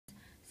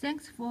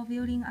Thanks for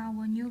viewing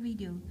our new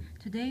video.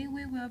 Today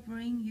we will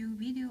bring you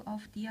video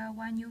of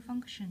DIY new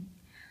function.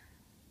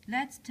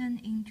 Let's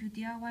turn into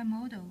DIY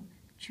model.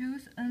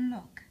 Choose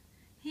unlock.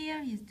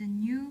 Here is the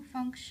new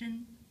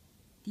function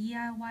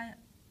DIY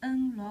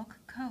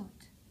unlock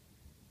code.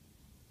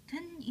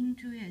 Turn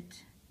into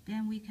it,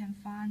 then we can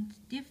find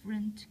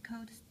different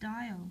code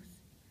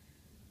styles.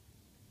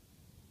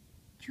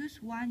 Choose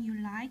one you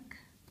like.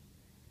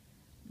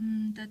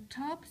 The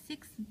top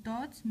 6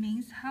 dots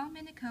means how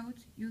many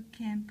codes you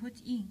can put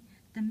in.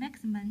 The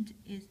maximum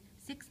is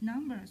 6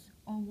 numbers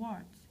or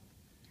words.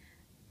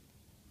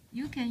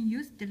 You can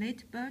use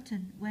delete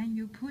button when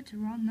you put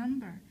wrong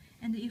number,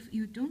 and if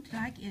you don't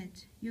like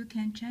it, you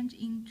can change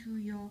into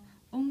your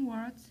own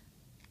words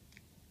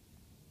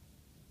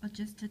or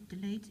just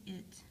delete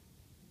it.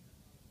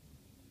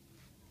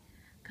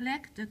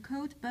 Click the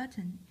code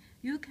button.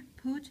 You can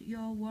put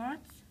your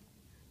words,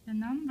 the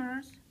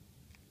numbers.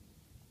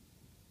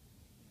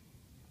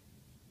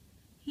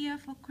 Here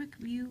for quick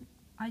view,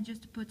 I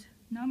just put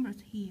numbers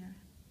here.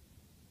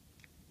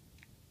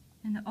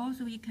 And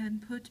also you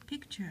can put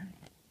picture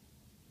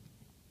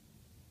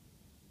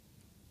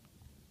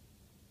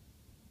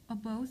or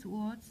both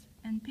words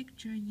and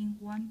picture in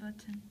one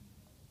button.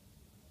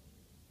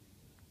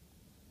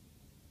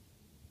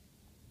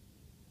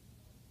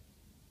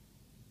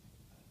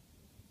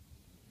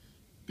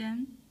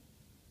 Then,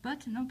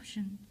 button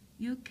option,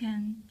 you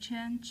can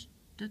change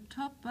the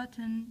top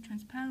button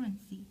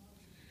transparency.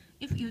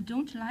 If you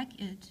don't like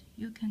it,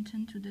 you can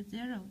turn to the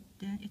 0,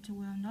 then it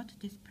will not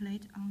display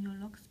on your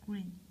lock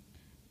screen.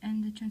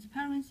 And the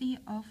transparency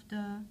of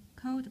the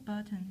code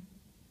button,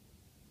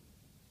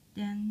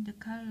 then the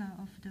color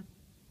of the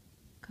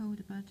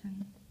code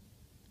button.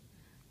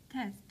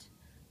 Text,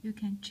 you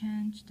can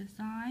change the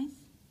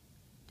size,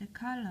 the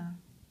color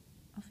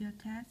of your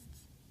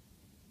text,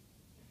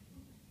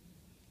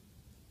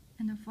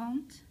 and the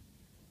font.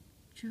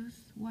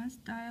 Choose one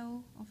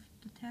style of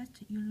the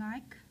text you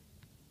like,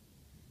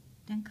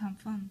 then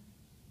confirm.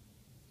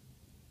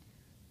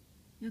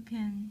 You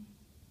can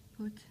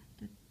put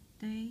the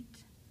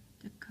date,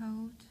 the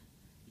code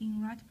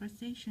in right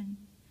position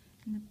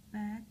and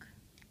back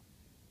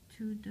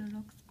to the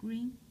lock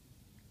screen.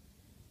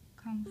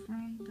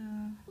 Confirm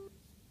the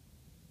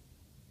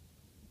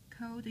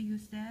code you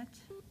set.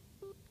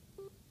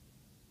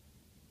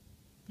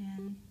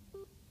 Then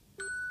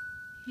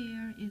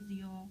here is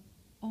your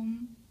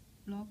own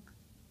lock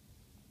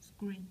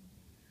screen.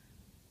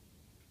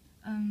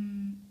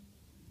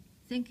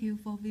 Thank you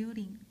for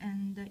viewing,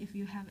 and if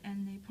you have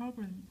any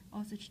problem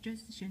or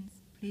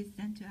suggestions, please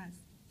send to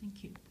us.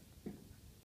 Thank you.